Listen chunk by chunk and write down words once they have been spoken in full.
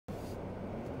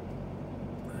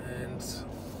Right,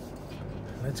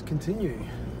 let's continue.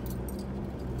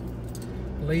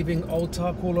 Leaving Old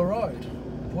Tarcoola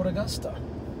Rd, Port Augusta.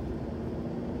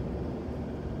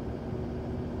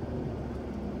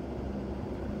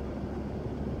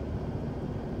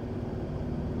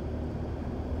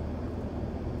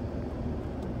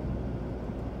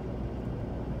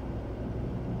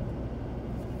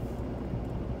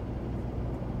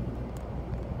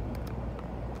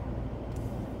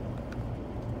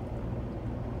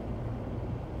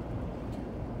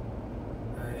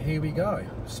 Here we go.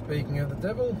 Speaking of the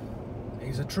devil,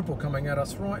 he's a triple coming at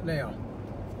us right now.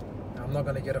 I'm not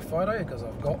going to get a photo because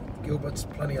I've got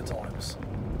gilberts plenty of times.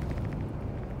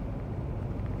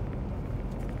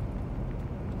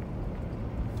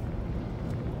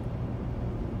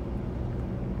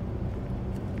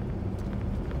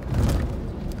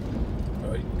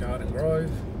 Right, Garden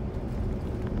Grove.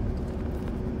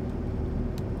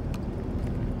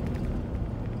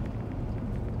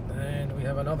 And we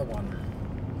have another one.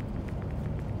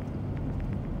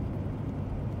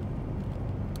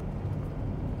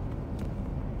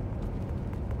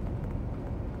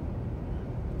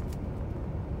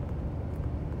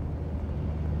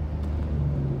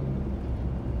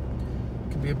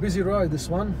 Be a busy road, this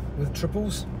one, with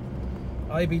triples,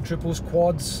 AB triples,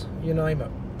 quads, you name it.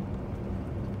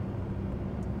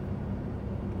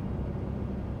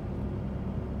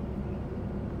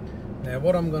 Now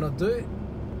what I'm going to do,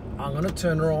 I'm going to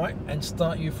turn right and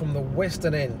start you from the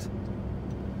western end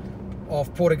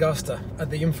of Port Augusta at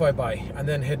the info bay and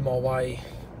then head my way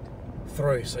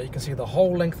through so you can see the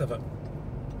whole length of it.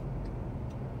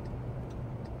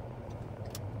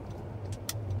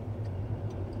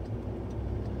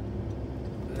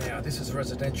 This is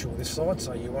residential this side,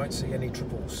 so you won't see any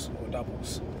triples or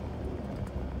doubles.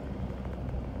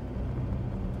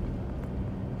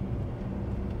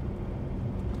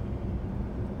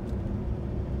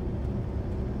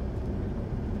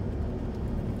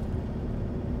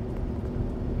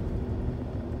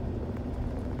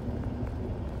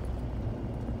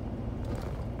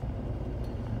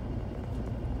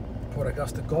 Port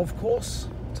Augusta Golf Course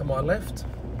to my left.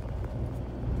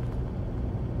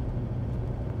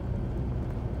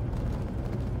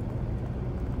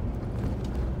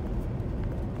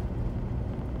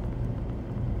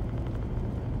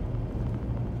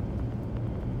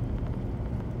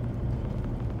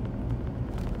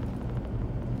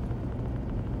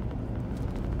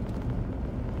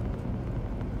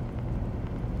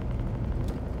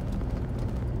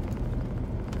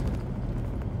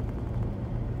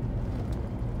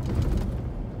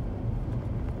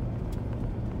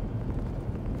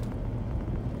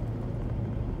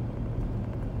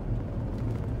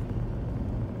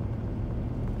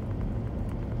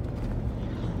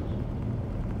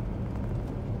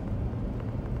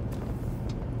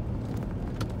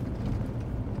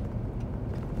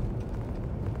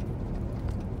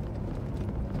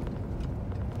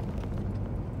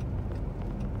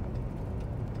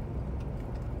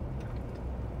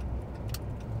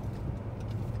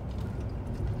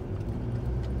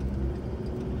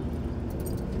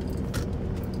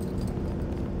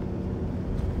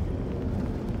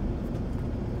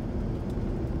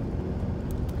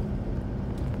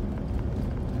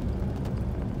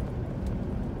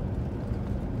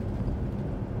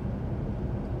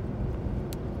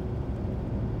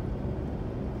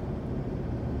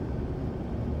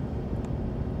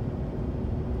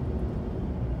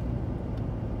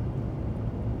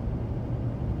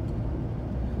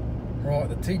 Right,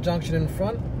 the T-junction in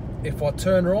front, if I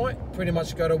turn right, pretty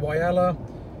much go to Whyalla,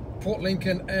 Port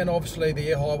Lincoln, and obviously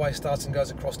the air highway starts and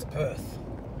goes across to Perth.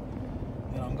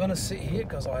 And I'm going to sit here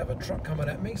because I have a truck coming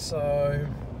at me, so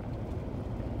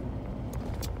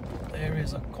there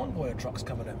is a convoy of trucks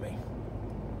coming at me.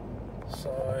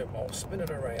 So I'll spin it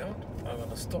around. I'm going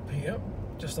to stop here,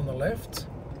 just on the left,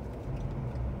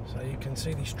 so you can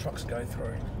see these trucks go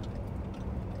through.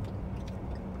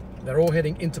 They're all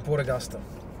heading into Port Augusta.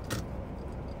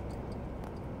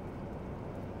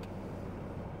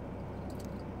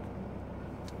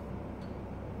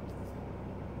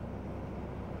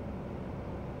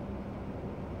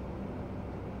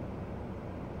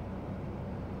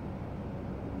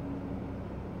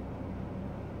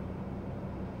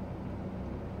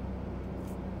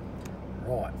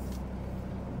 Right,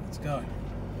 let's go.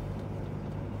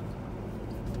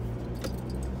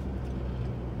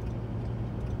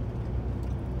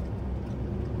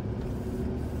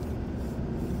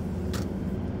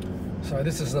 So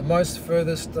this is the most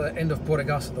furthest end of Port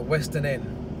Augusta, the western end.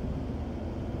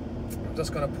 I'm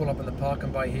just going to pull up in the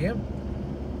parking bay here,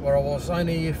 where I was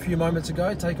only a few moments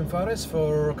ago taking photos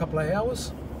for a couple of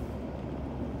hours.